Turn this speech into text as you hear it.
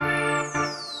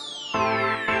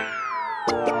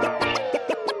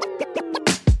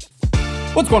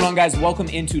What's going on, guys? Welcome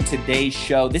into today's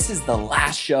show. This is the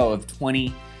last show of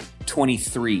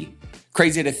 2023.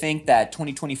 Crazy to think that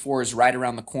 2024 is right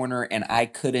around the corner, and I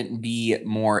couldn't be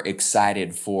more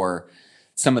excited for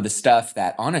some of the stuff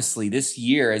that, honestly, this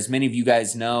year, as many of you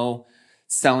guys know,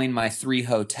 selling my 3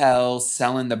 hotels,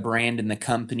 selling the brand and the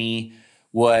company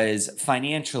was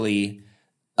financially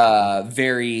a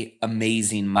very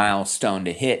amazing milestone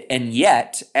to hit. And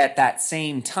yet, at that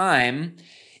same time,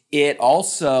 it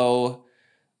also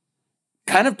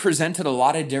kind of presented a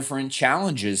lot of different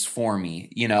challenges for me.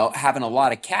 You know, having a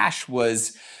lot of cash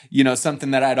was,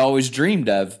 something that I'd always dreamed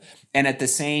of. And at the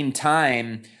same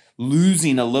time,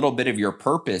 losing a little bit of your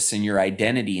purpose and your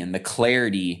identity and the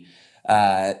clarity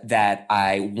that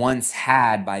I once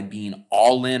had by being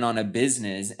all in on a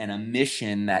business and a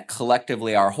mission that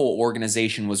collectively our whole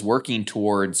organization was working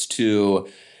towards to,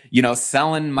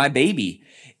 selling my baby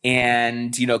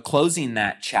and, closing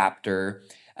that chapter.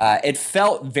 It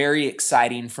felt very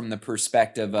exciting from the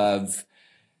perspective of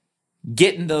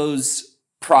getting those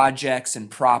projects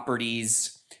and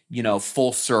properties,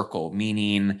 full circle,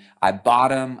 meaning I bought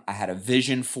them, I had a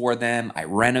vision for them, I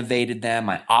renovated them,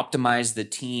 I optimized the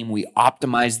team, we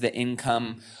optimized the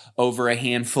income over a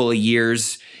handful of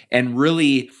years and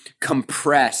really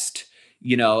compressed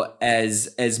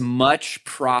as much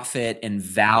profit and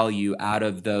value out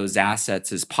of those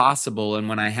assets as possible. And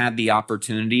when I had the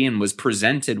opportunity and was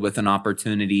presented with an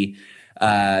opportunity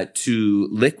to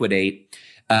liquidate,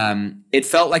 it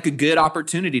felt like a good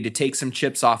opportunity to take some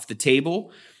chips off the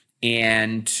table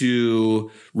and to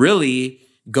really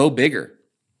go bigger.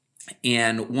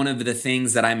 And one of the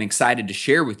things that I'm excited to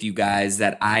share with you guys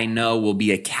that I know will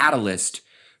be a catalyst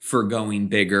for going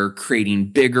bigger, creating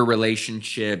bigger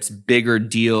relationships, bigger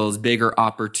deals, bigger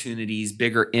opportunities,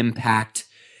 bigger impact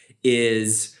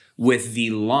is with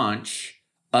the launch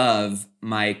of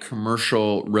my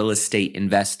commercial real estate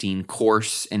investing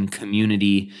course and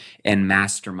community and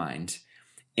mastermind.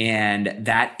 And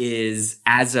that is,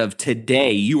 as of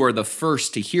today, you are the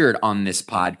first to hear it on this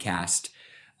podcast,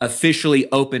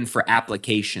 officially open for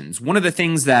applications. One of the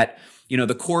things that,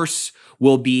 the course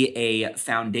will be a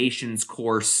foundations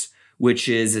course, which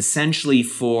is essentially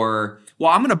I'm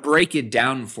going to break it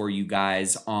down for you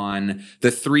guys on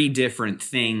the 3 different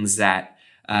things that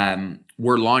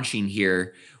we're launching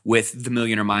here with the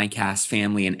Millionaire Mindcast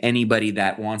family and anybody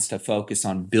that wants to focus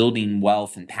on building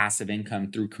wealth and passive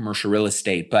income through commercial real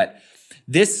estate. But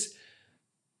this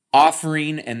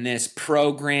offering and this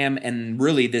program and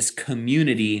really this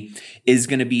community is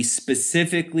going to be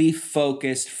specifically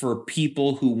focused for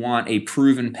people who want a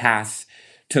proven path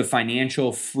to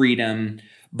financial freedom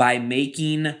by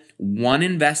making one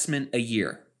investment a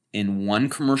year in one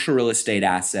commercial real estate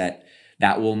asset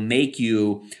that will make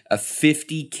you a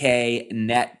 $50K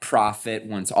net profit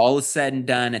once all is said and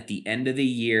done at the end of the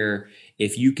year.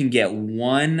 If you can get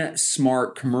one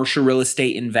smart commercial real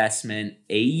estate investment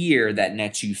a year that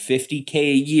nets you $50K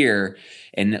a year,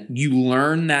 and you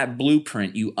learn that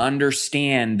blueprint, you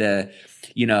understand the,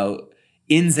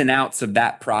 ins and outs of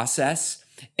that process,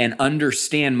 and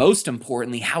understand, most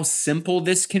importantly, how simple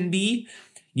this can be,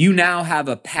 you now have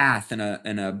a path and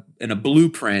a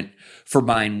blueprint for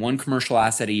buying one commercial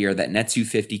asset a year that nets you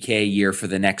 $50K a year for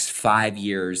the next 5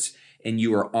 years, and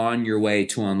you are on your way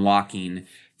to unlocking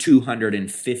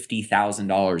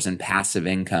 $250,000 in passive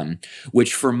income,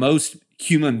 which for most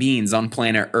human beings on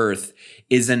planet Earth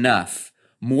is enough,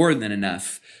 more than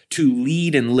enough, to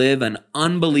lead and live an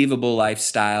unbelievable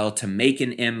lifestyle, to make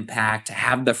an impact, to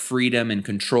have the freedom and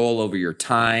control over your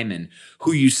time and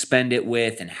who you spend it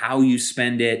with and how you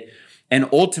spend it, and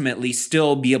ultimately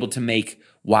still be able to make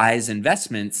wise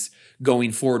investments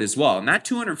going forward as well. And that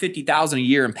 $250,000 a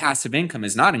year in passive income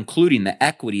is not including the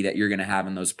equity that you're going to have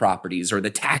in those properties or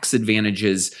the tax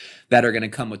advantages that are going to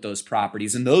come with those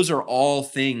properties. And those are all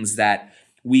things that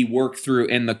we work through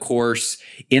in the course,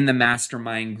 in the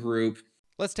mastermind group.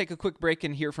 Let's take a quick break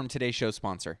and hear from today's show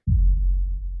sponsor.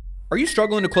 Are you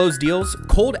struggling to close deals?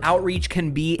 Cold outreach can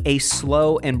be a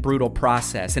slow and brutal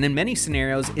process, and in many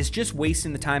scenarios, it's just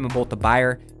wasting the time of both the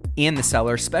buyer and the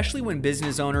seller, especially when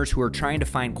business owners who are trying to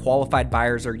find qualified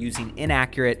buyers are using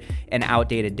inaccurate and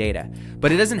outdated data.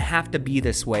 But it doesn't have to be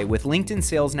this way. With LinkedIn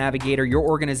Sales Navigator, your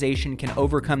organization can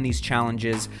overcome these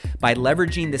challenges by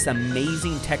leveraging this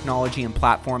amazing technology and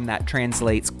platform that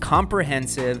translates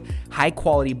comprehensive,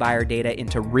 high-quality buyer data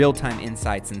into real-time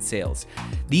insights in sales.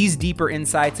 These deeper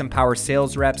insights empower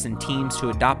sales reps and teams to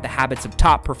adopt the habits of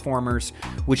top performers,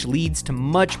 which leads to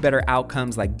much better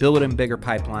outcomes like building a bigger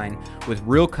pipeline with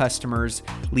real customers,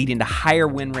 leading to higher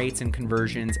win rates and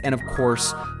conversions, and of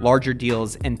course, larger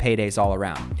deals and paydays all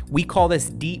around. We call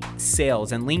this deep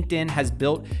sales, and LinkedIn has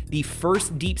built the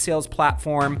first deep sales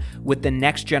platform with the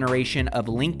next generation of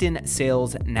LinkedIn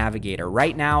Sales Navigator.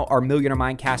 Right now, our Millionaire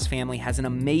Mindcast family has an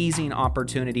amazing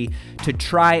opportunity to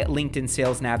try LinkedIn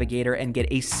Sales Navigator and get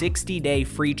a 60-day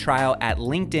free trial at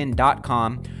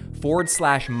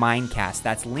linkedin.com/Mindcast.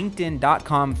 That's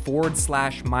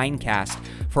linkedin.com/Mindcast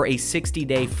for a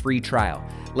 60-day free trial.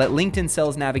 Let LinkedIn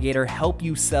Sales Navigator help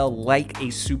you sell like a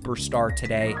superstar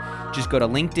today. Just go to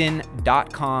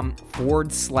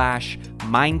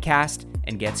linkedin.com/Mindcast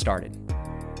and get started.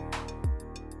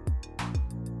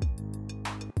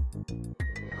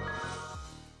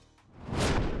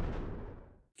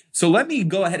 So let me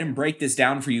go ahead and break this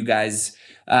down for you guys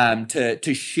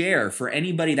to share for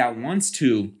anybody that wants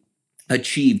to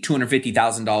achieve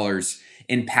 $250,000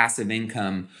 in passive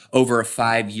income over a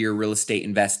 5-year real estate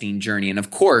investing journey. And of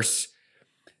course,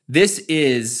 this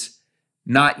is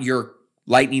not your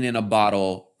lightning in a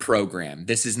bottle program.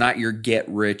 This is not your get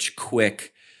rich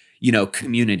quick,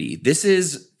 community. This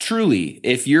is truly,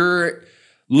 if you're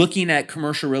looking at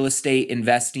commercial real estate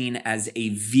investing as a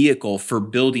vehicle for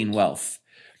building wealth,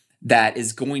 that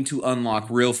is going to unlock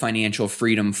real financial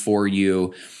freedom for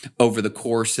you over the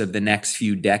course of the next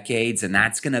few decades. And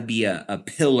that's going to be a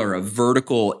pillar, a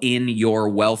vertical in your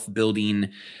wealth building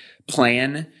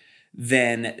plan.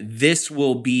 Then this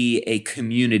will be a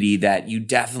community that you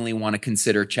definitely want to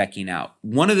consider checking out.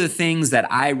 One of the things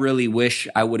that I really wish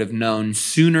I would have known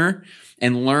sooner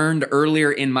and learned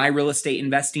earlier in my real estate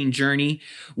investing journey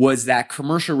was that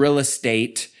commercial real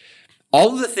estate,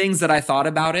 all of the things that I thought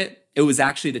about it was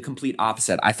actually the complete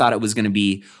opposite. I thought it was going to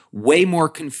be way more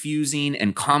confusing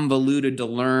and convoluted to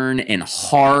learn and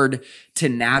hard to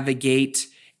navigate.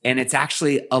 And it's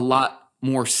actually a lot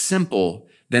more simple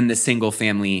than the single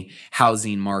family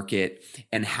housing market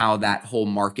and how that whole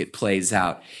market plays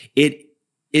out. It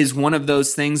is one of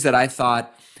those things that I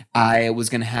thought I was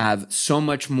going to have so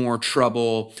much more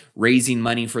trouble raising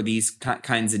money for these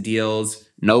kinds of deals.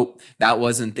 Nope, that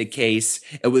wasn't the case.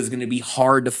 It was going to be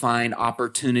hard to find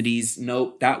opportunities.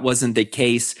 Nope, that wasn't the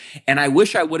case. And I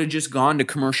wish I would have just gone to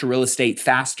commercial real estate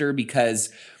faster, because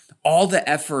all the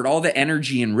effort, all the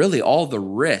energy, and really all the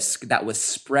risk that was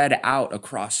spread out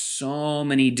across so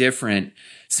many different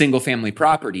single family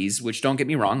properties, which, don't get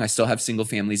me wrong, I still have single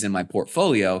families in my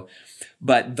portfolio,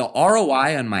 but the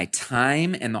ROI on my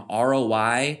time and the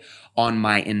ROI on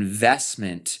my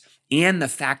investment, and the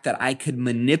fact that I could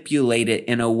manipulate it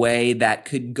in a way that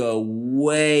could go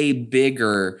way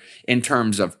bigger in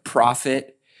terms of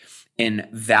profit and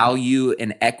value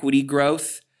and equity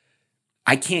growth,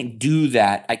 I can't do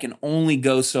that. I can only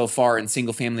go so far in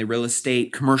single family real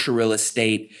estate. Commercial real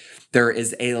estate, there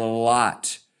is a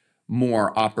lot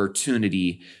more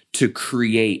opportunity to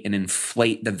create and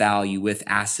inflate the value with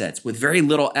assets with very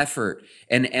little effort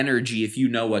and energy if you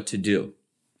know what to do.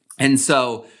 And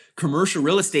so commercial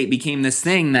real estate became this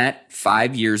thing that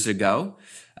 5 years ago,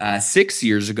 6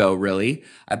 years ago, really,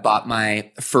 I bought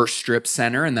my first strip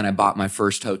center, and then I bought my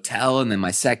first hotel, and then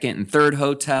my second and third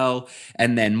hotel,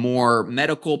 and then more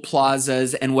medical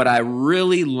plazas. And what I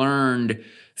really learned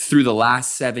through the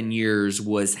last 7 years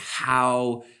was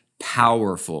how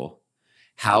powerful,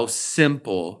 how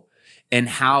simple, and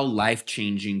how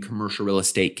life-changing commercial real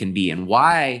estate can be. And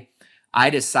why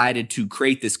I decided to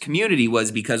create this community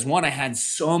was because, one, I had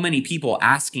so many people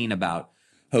asking about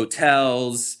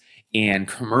hotels and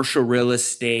commercial real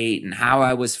estate and how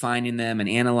I was finding them and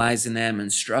analyzing them and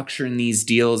structuring these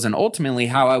deals, and ultimately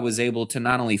how I was able to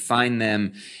not only find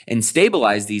them and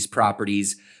stabilize these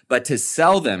properties, but to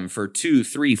sell them for 2,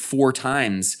 3, 4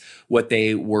 times what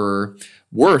they were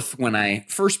worth when I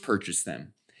first purchased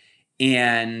them.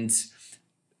 And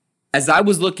as I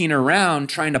was looking around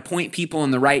trying to point people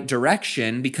in the right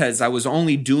direction, because I was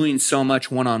only doing so much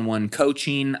one-on-one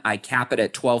coaching, I cap it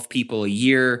at 12 people a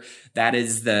year. That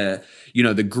is the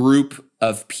group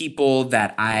of people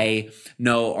that I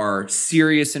know are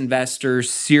serious investors,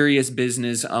 serious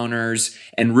business owners,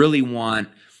 and really want,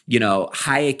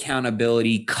 high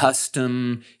accountability,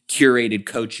 custom curated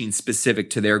coaching specific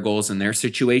to their goals and their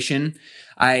situation.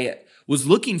 I was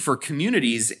looking for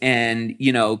communities and,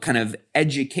 kind of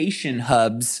education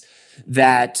hubs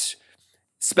that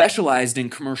specialized in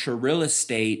commercial real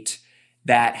estate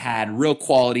that had real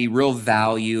quality, real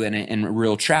value, and a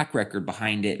real track record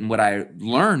behind it. And what I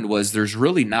learned was there's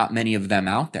really not many of them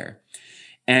out there.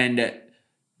 And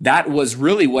that was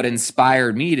really what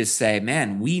inspired me to say,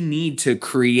 man, we need to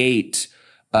create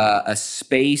a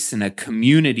space and a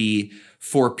community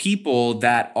for people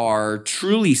that are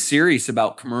truly serious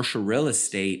about commercial real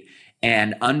estate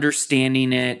and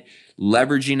understanding it,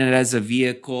 leveraging it as a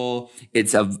vehicle.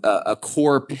 It's a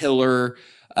core pillar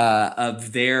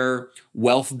of their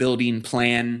wealth building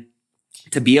plan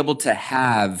to be able to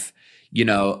have,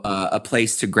 a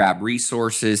place to grab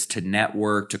resources, to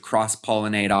network, to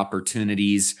cross-pollinate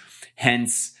opportunities.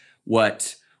 Hence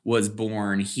what was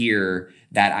born here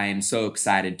that I am so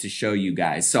excited to show you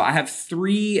guys. So I have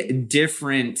 3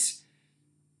 different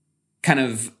kind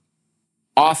of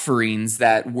offerings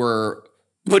that we're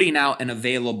putting out and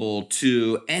available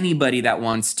to anybody that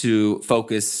wants to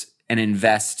focus and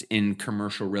invest in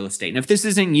commercial real estate. And if this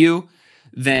isn't you,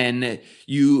 then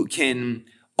you can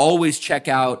always check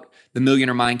out the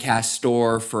Millionaire Mindcast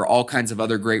store for all kinds of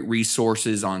other great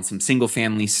resources on some single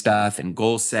family stuff and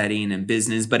goal setting and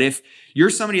business. But if you're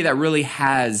somebody that really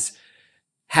has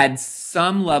had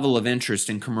some level of interest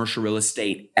in commercial real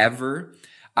estate ever,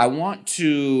 I want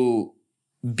to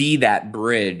be that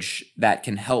bridge that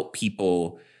can help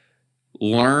people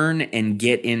learn and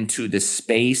get into the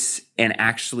space and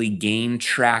actually gain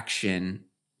traction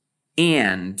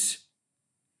and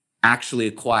actually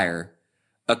acquire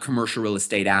a commercial real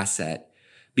estate asset.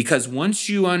 Because once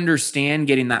you understand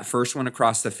getting that first one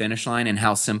across the finish line and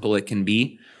how simple it can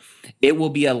be, it will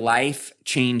be a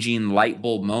life-changing light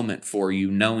bulb moment for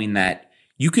you, knowing that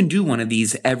you can do one of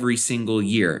these every single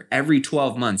year. Every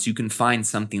 12 months, you can find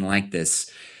something like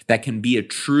this that can be a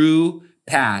true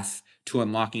path to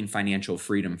unlocking financial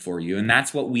freedom for you. And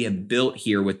that's what we have built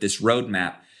here with this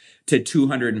roadmap to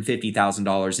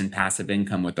 $250,000 in passive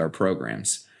income with our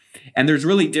programs. And there's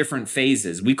really different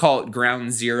phases. We call it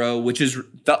ground zero, which is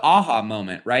the aha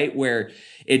moment, right? Where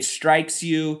it strikes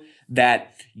you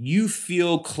that you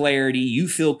feel clarity, you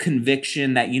feel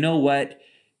conviction that, you know what,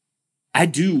 I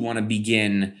do want to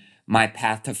begin my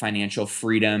path to financial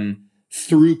freedom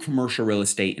through commercial real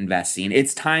estate investing.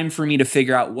 It's time for me to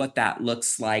figure out what that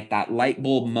looks like, that light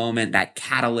bulb moment, that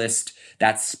catalyst,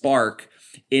 that spark.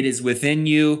 It is within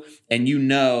you, and you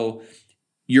know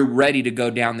you're ready to go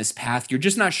down this path. You're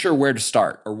just not sure where to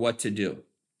start or what to do.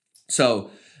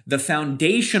 So the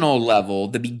foundational level,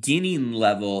 the beginning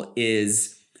level,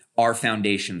 is our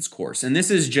foundations course. And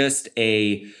this is just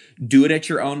a do it at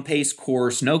your own pace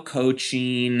course, no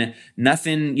coaching,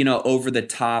 nothing, over the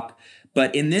top.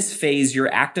 But in this phase,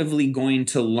 you're actively going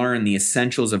to learn the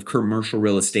essentials of commercial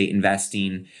real estate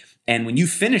investing. And when you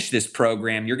finish this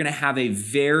program, you're going to have a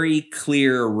very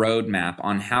clear roadmap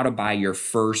on how to buy your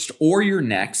first or your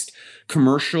next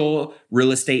commercial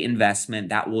real estate investment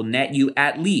that will net you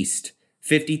at least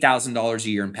 $50,000 a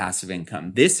year in passive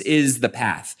income. This is the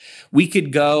path. We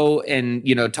could go and,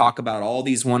 talk about all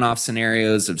these one-off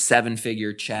scenarios of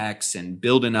 7-figure checks and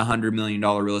building a $100 million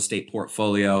real estate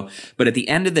portfolio. But at the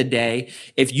end of the day,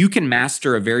 if you can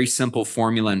master a very simple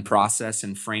formula and process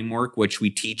and framework, which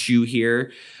we teach you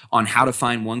here on how to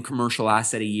find one commercial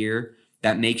asset a year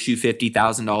that makes you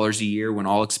 $50,000 a year when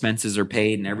all expenses are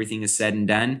paid and everything is said and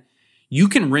done, you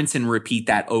can rinse and repeat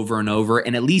that over and over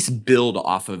and at least build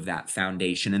off of that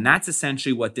foundation. And that's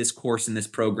essentially what this course and this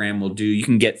program will do. You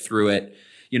can get through it.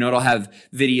 It'll have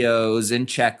videos and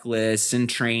checklists and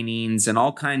trainings and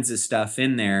all kinds of stuff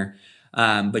in there.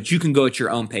 But you can go at your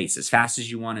own pace, as fast as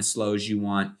you want, as slow as you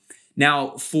want.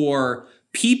 Now, for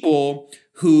people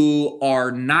who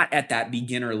are not at that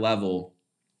beginner level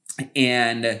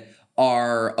and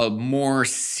are more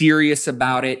serious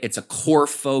about it, it's a core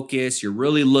focus, you're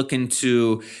really looking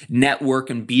to network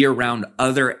and be around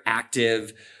other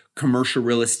active commercial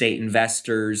real estate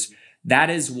investors, that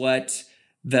is what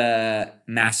the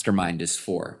mastermind is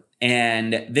for.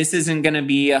 And this isn't going to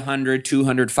be 100,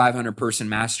 200, 500 person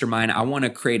mastermind. I want to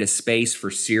create a space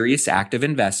for serious active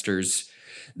investors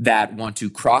that want to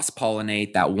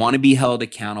cross-pollinate, that want to be held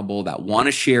accountable, that want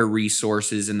to share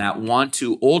resources, and that want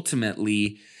to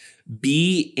ultimately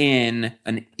be in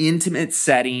an intimate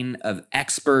setting of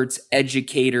experts,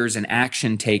 educators, and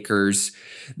action takers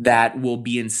that will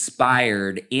be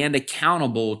inspired and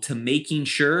accountable to making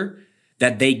sure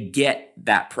that they get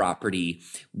that property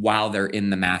while they're in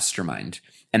the mastermind.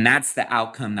 And that's the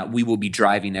outcome that we will be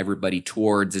driving everybody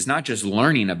towards, is not just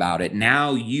learning about it.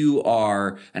 Now you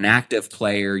are an active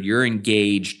player, you're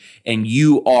engaged, and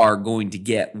you are going to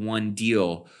get one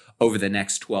deal over the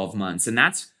next 12 months. And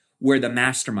that's where the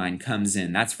mastermind comes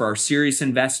in. That's for our serious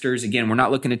investors. Again, we're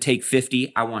not looking to take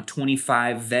 50. I want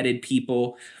 25 vetted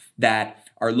people that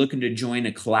are looking to join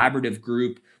a collaborative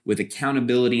group with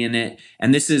accountability in it.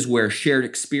 And this is where shared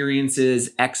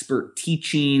experiences, expert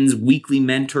teachings, weekly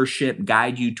mentorship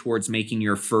guide you towards making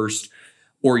your first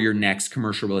or your next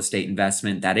commercial real estate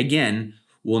investment that, again,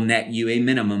 will net you a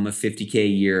minimum of $50K a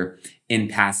year in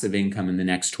passive income in the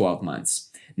next 12 months.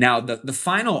 Now, the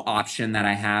final option that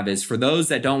I have is for those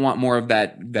that don't want more of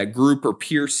that group or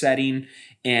peer setting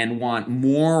and want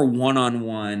more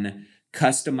one-on-one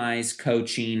customized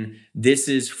coaching. This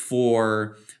is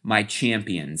for my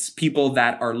champions, people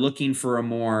that are looking for a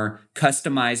more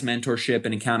customized mentorship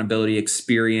and accountability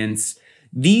experience.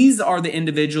 These are the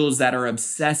individuals that are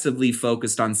obsessively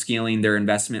focused on scaling their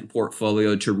investment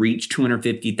portfolio to reach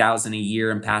 $250,000 a year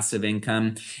in passive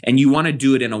income, and you want to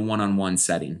do it in a one-on-one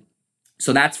setting.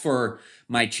 So that's for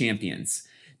my champions.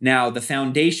 Now, the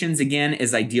foundations, again,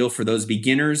 is ideal for those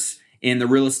beginners in the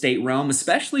real estate realm,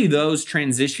 especially those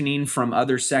transitioning from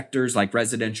other sectors like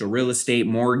residential real estate,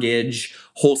 mortgage,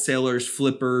 wholesalers,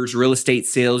 flippers, real estate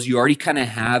sales. You already kind of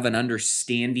have an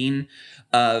understanding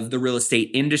of the real estate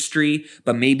industry,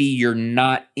 but maybe you're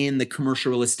not in the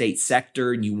commercial real estate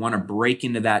sector and you want to break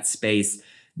into that space.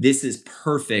 This is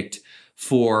perfect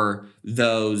for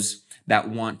those that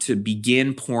want to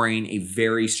begin pouring a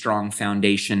very strong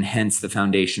foundation, hence the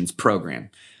Foundations program.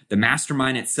 The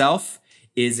mastermind itself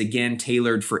is again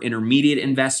tailored for intermediate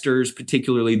investors,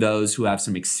 particularly those who have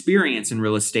some experience in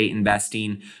real estate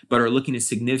investing, but are looking to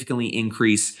significantly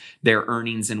increase their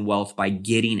earnings and wealth by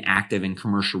getting active in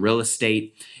commercial real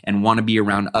estate and want to be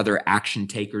around other action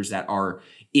takers that are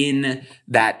in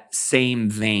that same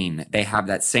vein. They have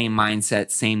that same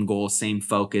mindset, same goal, same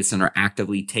focus, and are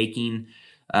actively taking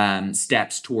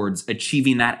steps towards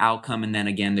achieving that outcome. And then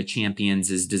again, the Champions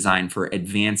is designed for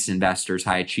advanced investors,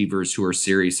 high achievers who are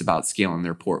serious about scaling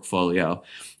their portfolio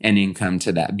and income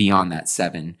to that beyond that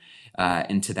 7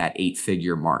 into that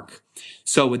 8-figure mark.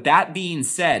 So with that being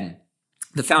said,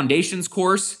 the Foundations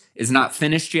course is not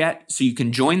finished yet, so you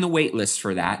can join the waitlist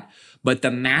for that. But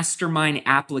the mastermind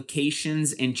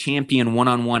applications and champion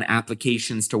one-on-one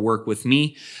applications to work with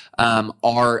me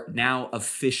are now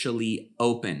officially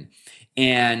open.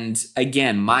 And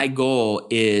again, my goal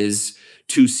is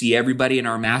to see everybody in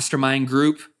our mastermind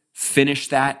group finish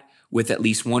that with at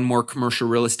least one more commercial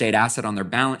real estate asset on their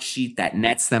balance sheet that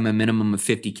nets them a minimum of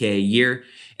 $50K a year.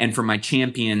 And for my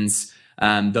champions,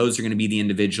 those are going to be the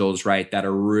individuals, right, that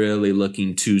are really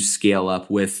looking to scale up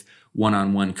with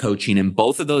one-on-one coaching. And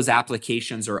both of those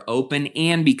applications are open.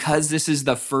 And because this is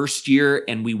the first year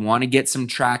and we want to get some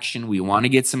traction, we want to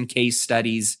get some case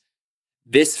studies,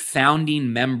 this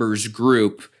founding members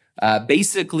group,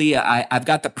 basically, I've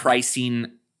got the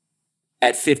pricing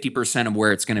at 50% of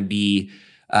where it's going to be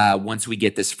once we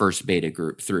get this first beta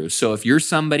group through. So if you're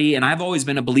somebody, and I've always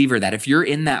been a believer that if you're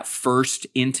in that first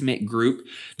intimate group,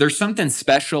 there's something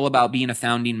special about being a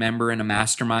founding member in a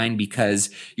mastermind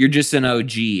because you're just an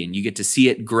OG and you get to see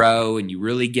it grow and you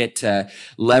really get to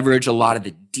leverage a lot of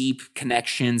the deep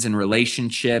connections and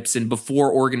relationships. And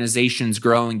before organizations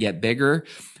grow and get bigger,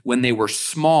 when they were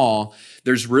small,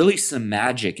 there's really some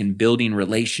magic in building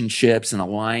relationships and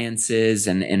alliances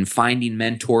and finding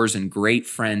mentors and great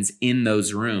friends in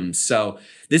those rooms. So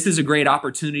this is a great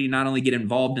opportunity to not only get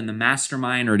involved in the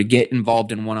mastermind or to get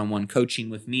involved in one-on-one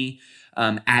coaching with me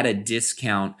at a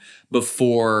discount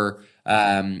before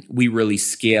we really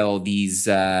scale these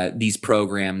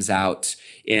programs out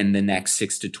in the next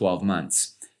 6 to 12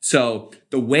 months. So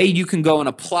the way you can go and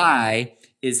apply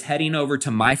is heading over to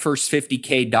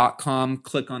myfirst50k.com,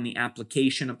 click on the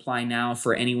application, apply now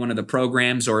for any one of the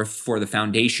programs, or for the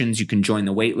Foundations, you can join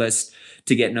the waitlist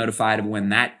to get notified of when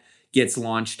that gets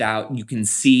launched out. You can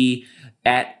see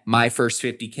at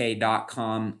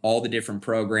myfirst50k.com all the different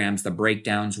programs, the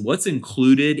breakdowns, what's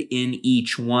included in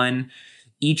each one.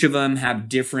 Each of them have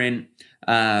different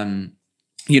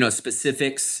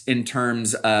specifics in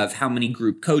terms of how many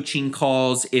group coaching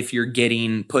calls, if you're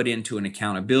getting put into an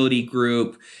accountability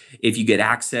group, if you get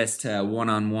access to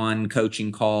one-on-one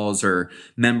coaching calls or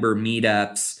member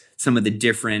meetups, some of the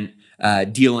different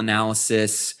deal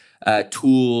analysis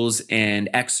tools and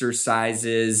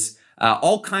exercises,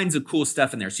 all kinds of cool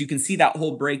stuff in there. So you can see that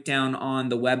whole breakdown on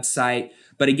the website.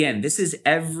 But again, this is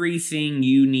everything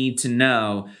you need to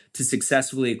know to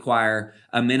successfully acquire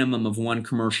a minimum of one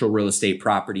commercial real estate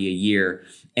property a year.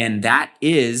 And that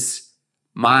is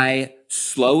my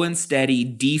slow and steady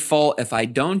default. If I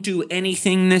don't do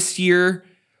anything this year,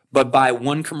 but buy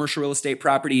one commercial real estate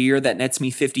property a year that nets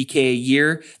me $50K a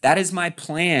year, that is my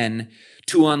plan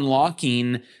to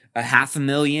unlocking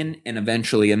 $500,000 and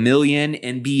eventually $1 million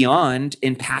and beyond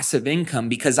in passive income,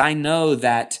 because I know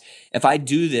that if I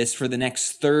do this for the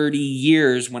next 30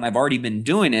 years, when I've already been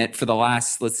doing it for the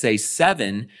last, let's say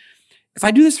 7, if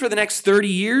I do this for the next 30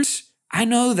 years, I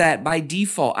know that by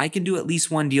default, I can do at least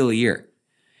one deal a year.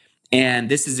 And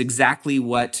this is exactly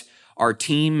what our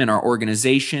team and our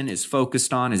organization is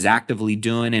focused on, is actively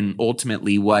doing, and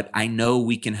ultimately what I know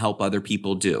we can help other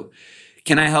people do.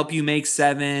 Can I help you make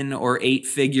 7 or 8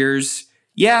 figures?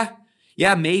 Yeah,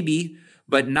 maybe,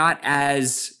 but not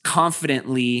as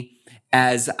confidently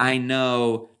as I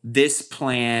know this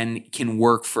plan can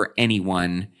work for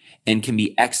anyone and can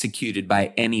be executed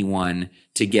by anyone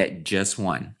to get just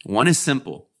one. One is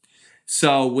simple.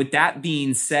 So with that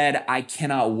being said, I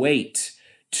cannot wait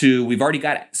we've already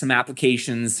got some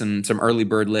applications, some early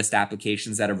bird list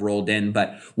applications that have rolled in,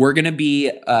 but we're going to be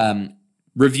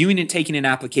reviewing and taking in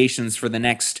applications for the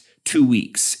next 2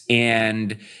 weeks.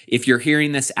 And if you're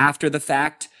hearing this after the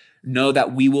fact, know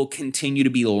that we will continue to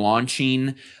be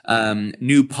launching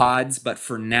new pods. But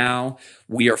for now,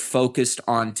 we are focused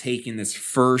on taking this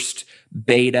first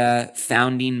beta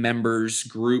founding members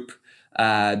group,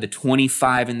 the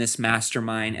 25 in this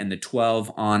mastermind and the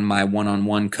 12 on my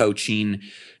one-on-one coaching,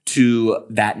 to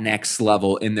that next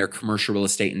level in their commercial real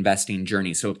estate investing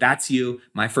journey. So if that's you,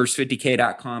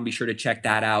 myfirst50k.com, be sure to check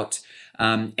that out.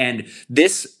 And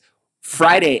this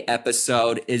Friday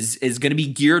episode is going to be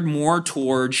geared more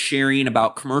towards sharing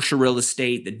about commercial real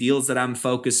estate, the deals that I'm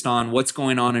focused on, what's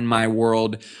going on in my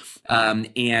world,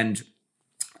 and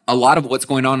a lot of what's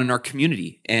going on in our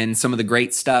community and some of the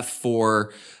great stuff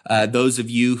for those of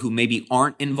you who maybe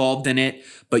aren't involved in it,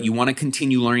 but you want to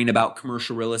continue learning about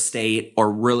commercial real estate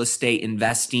or real estate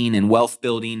investing and wealth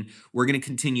building. We're going to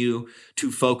continue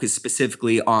to focus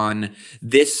specifically on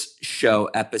this show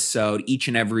episode each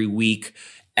and every week.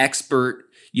 Expert,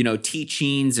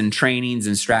 teachings and trainings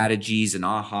and strategies and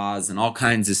ahas and all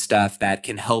kinds of stuff that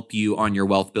can help you on your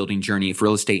wealth building journey if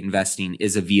real estate investing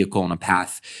is a vehicle and a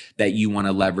path that you want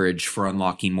to leverage for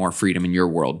unlocking more freedom in your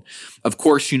world. Of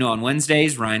course, on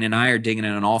Wednesdays, Ryan and I are digging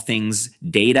in on all things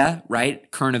data, right?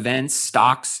 Current events,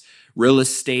 stocks, real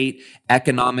estate,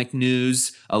 economic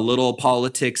news, a little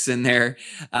politics in there.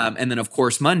 And then, of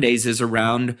course, Mondays is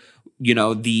around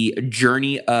the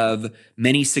journey of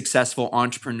many successful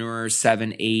entrepreneurs,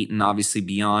 7, 8, and obviously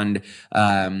beyond,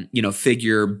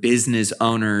 figure business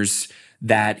owners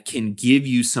that can give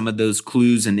you some of those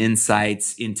clues and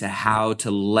insights into how to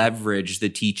leverage the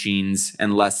teachings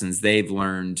and lessons they've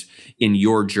learned in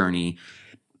your journey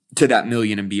to that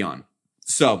million and beyond.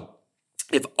 So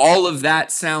if all of that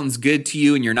sounds good to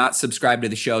you and you're not subscribed to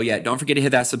the show yet, don't forget to hit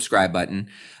that subscribe button.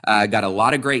 Got a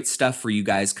lot of great stuff for you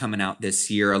guys coming out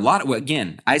this year.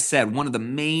 I said one of the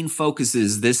main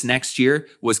focuses this next year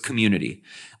was community.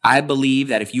 I believe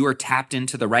that if you are tapped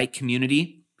into the right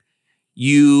community,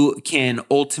 you can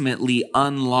ultimately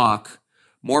unlock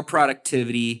more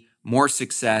productivity, more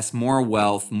success, more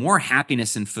wealth, more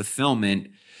happiness and fulfillment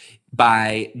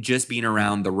by just being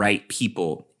around the right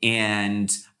people. And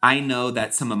I know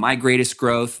that some of my greatest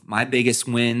growth, my biggest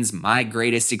wins, my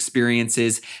greatest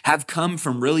experiences have come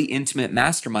from really intimate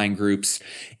mastermind groups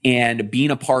and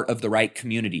being a part of the right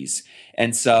communities.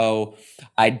 And so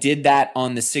I did that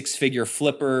on the 6-figure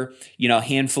flipper, a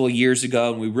handful of years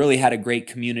ago, and we really had a great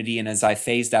community. And as I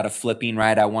phased out of flipping,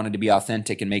 right, I wanted to be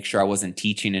authentic and make sure I wasn't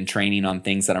teaching and training on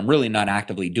things that I'm really not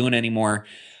actively doing anymore.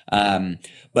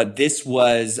 But this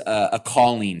was a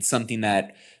calling, something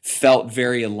that felt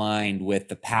very aligned with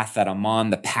the path that I'm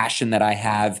on, the passion that I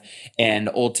have, and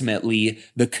ultimately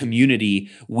the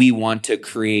community we want to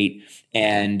create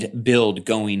and build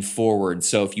going forward.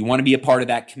 So if you want to be a part of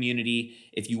that community,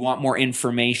 if you want more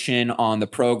information on the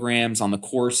programs, on the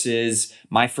courses,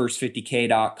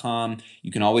 myfirst50k.com,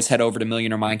 you can always head over to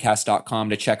millionairemindcast.com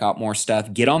to check out more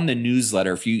stuff. Get on the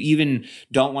newsletter. If you even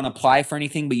don't want to apply for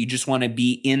anything, but you just want to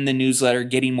be in the newsletter,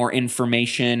 getting more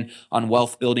information on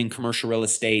wealth building, commercial real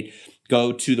estate,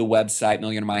 go to the website,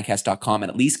 millionairemindcast.com, and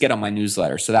at least get on my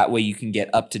newsletter. So that way you can get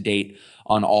up to date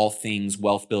on all things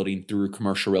wealth building through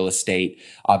commercial real estate.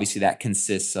 Obviously, that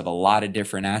consists of a lot of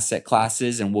different asset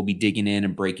classes, and we'll be digging in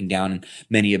and breaking down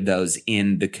many of those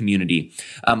in the community.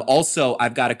 Also,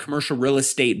 I've got a commercial real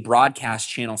estate broadcast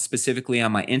channel specifically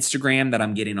on my Instagram that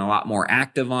I'm getting a lot more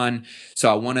active on. So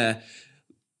I want to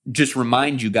just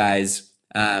remind you guys,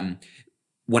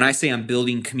 when I say I'm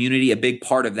building community, a big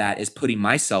part of that is putting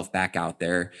myself back out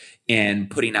there and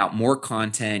putting out more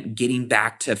content, getting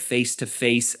back to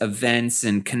face-to-face events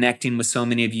and connecting with so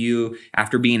many of you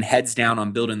after being heads down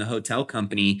on building the hotel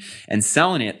company and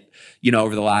selling it,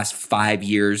 over the last 5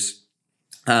 years.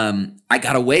 I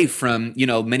got away from,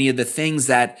 many of the things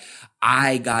that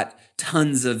I got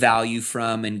tons of value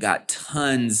from and got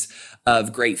tons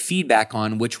of great feedback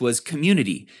on, which was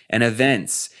community and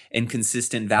events and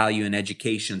consistent value in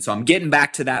education. So I'm getting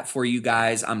back to that for you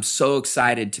guys. I'm so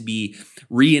excited to be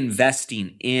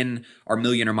reinvesting in our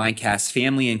Millionaire Mindcast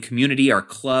family and community, our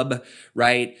club,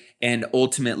 right? And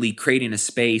ultimately creating a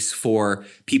space for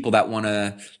people that want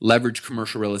to leverage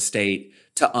commercial real estate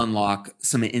to unlock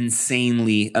some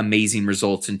insanely amazing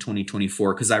results in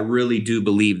 2024. Because I really do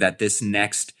believe that this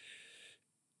next,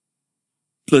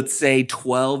 let's say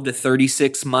 12 to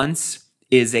 36 months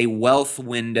is a wealth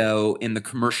window in the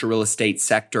commercial real estate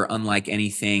sector unlike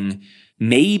anything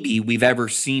maybe we've ever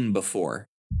seen before.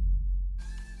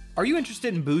 Are you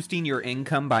interested in boosting your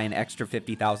income by an extra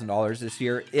 $50,000 this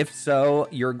year? If so,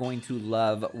 you're going to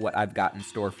love what I've got in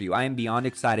store for you. I am beyond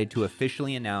excited to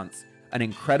officially announce an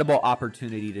incredible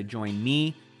opportunity to join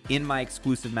me in my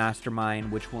exclusive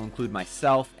mastermind, which will include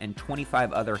myself and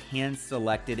 25 other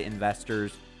hand-selected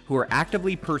investors who are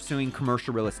actively pursuing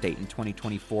commercial real estate in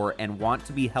 2024 and want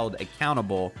to be held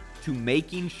accountable to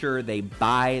making sure they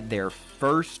buy their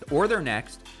first or their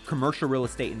next commercial real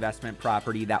estate investment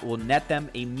property that will net them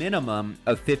a minimum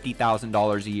of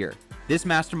 $50,000 a year. This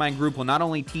mastermind group will not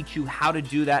only teach you how to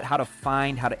do that, how to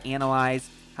find, how to analyze,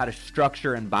 how to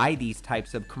structure and buy these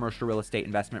types of commercial real estate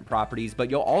investment properties, but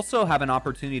you'll also have an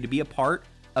opportunity to be a part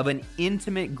of an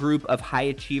intimate group of high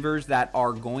achievers that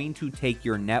are going to take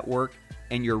your network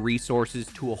and your resources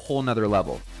to a whole nother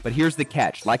level. But here's the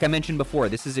catch. Like I mentioned before,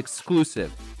 this is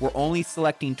exclusive. We're only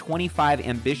selecting 25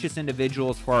 ambitious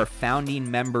individuals for our founding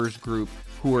members group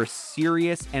who are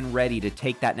serious and ready to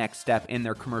take that next step in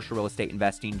their commercial real estate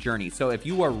investing journey. So if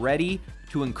you are ready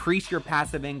to increase your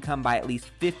passive income by at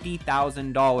least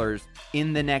 $50,000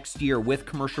 in the next year with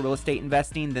commercial real estate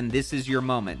investing, then this is your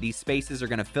moment. These spaces are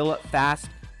gonna fill up fast,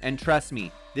 and trust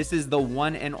me, this is the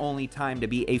one and only time to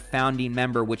be a founding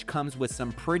member, which comes with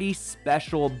some pretty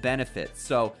special benefits.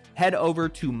 So head over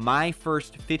to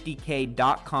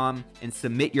myfirst50k.com and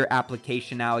submit your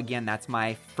application now. Again, that's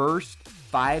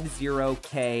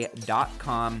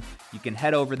myfirst50k.com. You can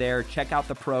head over there, check out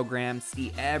the program,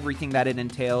 see everything that it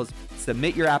entails,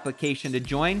 submit your application to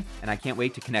join, and I can't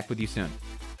wait to connect with you soon.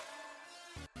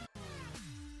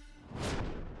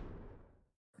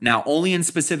 Now, only in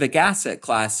specific asset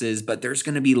classes, but there's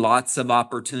going to be lots of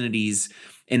opportunities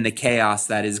in the chaos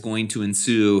that is going to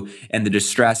ensue and the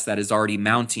distress that is already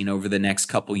mounting over the next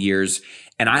couple years.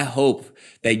 And I hope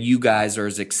that you guys are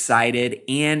as excited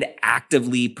and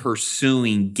actively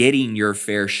pursuing getting your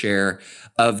fair share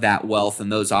of that wealth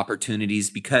and those opportunities,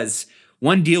 because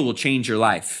one deal will change your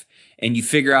life. And you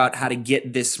figure out how to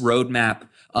get this roadmap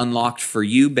unlocked for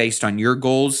you based on your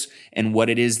goals and what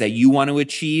it is that you want to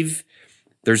achieve.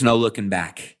 There's no looking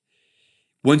back.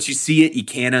 Once you see it, you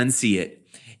can't unsee it.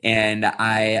 And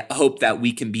I hope that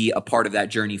we can be a part of that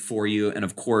journey for you. And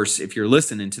of course, if you're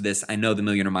listening to this, I know the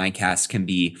Millionaire Mindcast can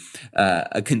be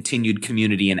a continued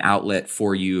community and outlet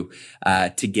for you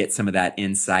to get some of that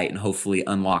insight and hopefully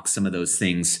unlock some of those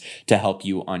things to help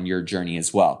you on your journey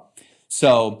as well.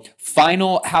 So,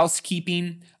 final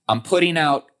housekeeping, I'm putting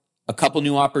out a couple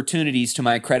new opportunities to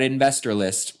my accredited investor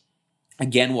list.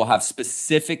 Again, we'll have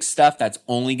specific stuff that's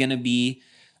only going to be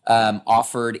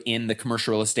offered in the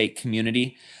commercial real estate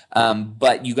community.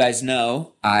 But you guys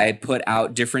know I put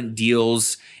out different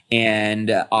deals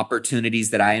and opportunities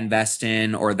that I invest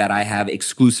in or that I have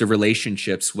exclusive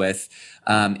relationships with.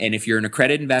 And if you're an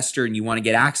accredited investor and you want to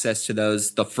get access to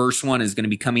those, the first one is going to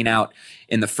be coming out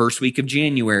in the first week of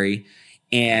January.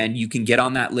 And you can get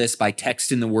on that list by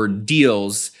texting the word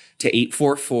deals to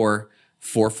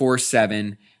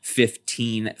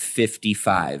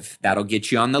 844-447-1555. That'll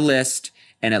get you on the list.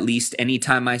 And at least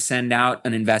anytime I send out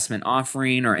an investment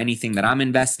offering or anything that I'm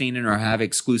investing in or have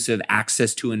exclusive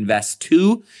access to invest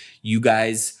to, you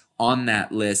guys on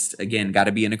that list, again, got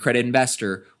to be an accredited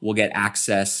investor, will get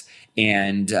access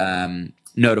and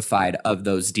notified of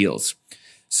those deals.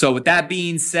 So with that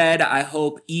being said, I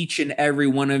hope each and every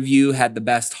one of you had the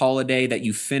best holiday, that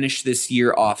you finished this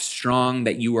year off strong,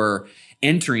 that you are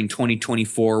entering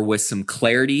 2024 with some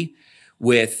clarity,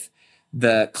 with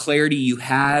the clarity you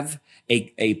have,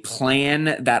 a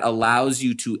plan that allows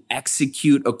you to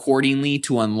execute accordingly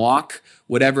to unlock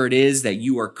whatever it is that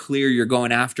you are clear you're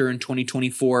going after in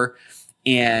 2024.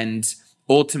 And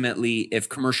ultimately, if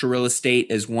commercial real estate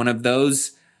is one of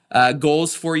those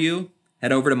goals for you,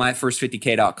 head over to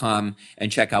myfirst50k.com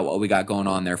and check out what we got going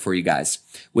on there for you guys.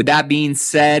 With that being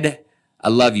said, I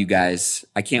love you guys.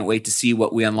 I can't wait to see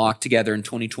what we unlock together in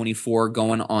 2024,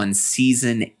 going on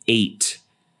season 8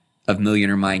 of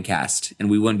Millionaire Mindcast. And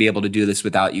we wouldn't be able to do this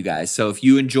without you guys. So if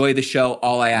you enjoy the show,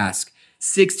 all I ask,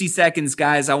 60 seconds,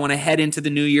 guys. I want to head into the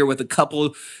new year with a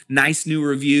couple nice new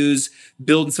reviews,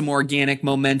 building some organic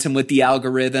momentum with the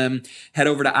algorithm. Head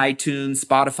over to iTunes,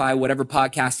 Spotify, whatever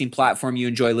podcasting platform you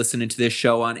enjoy listening to this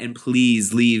show on, and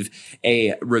please leave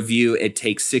a review. It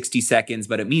takes 60 seconds,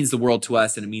 but it means the world to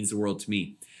us and it means the world to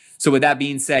me. So with that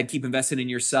being said, keep investing in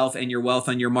yourself and your wealth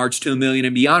on your march to $1 million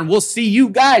and beyond. We'll see you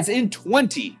guys in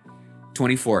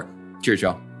 2024. Cheers,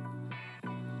 y'all.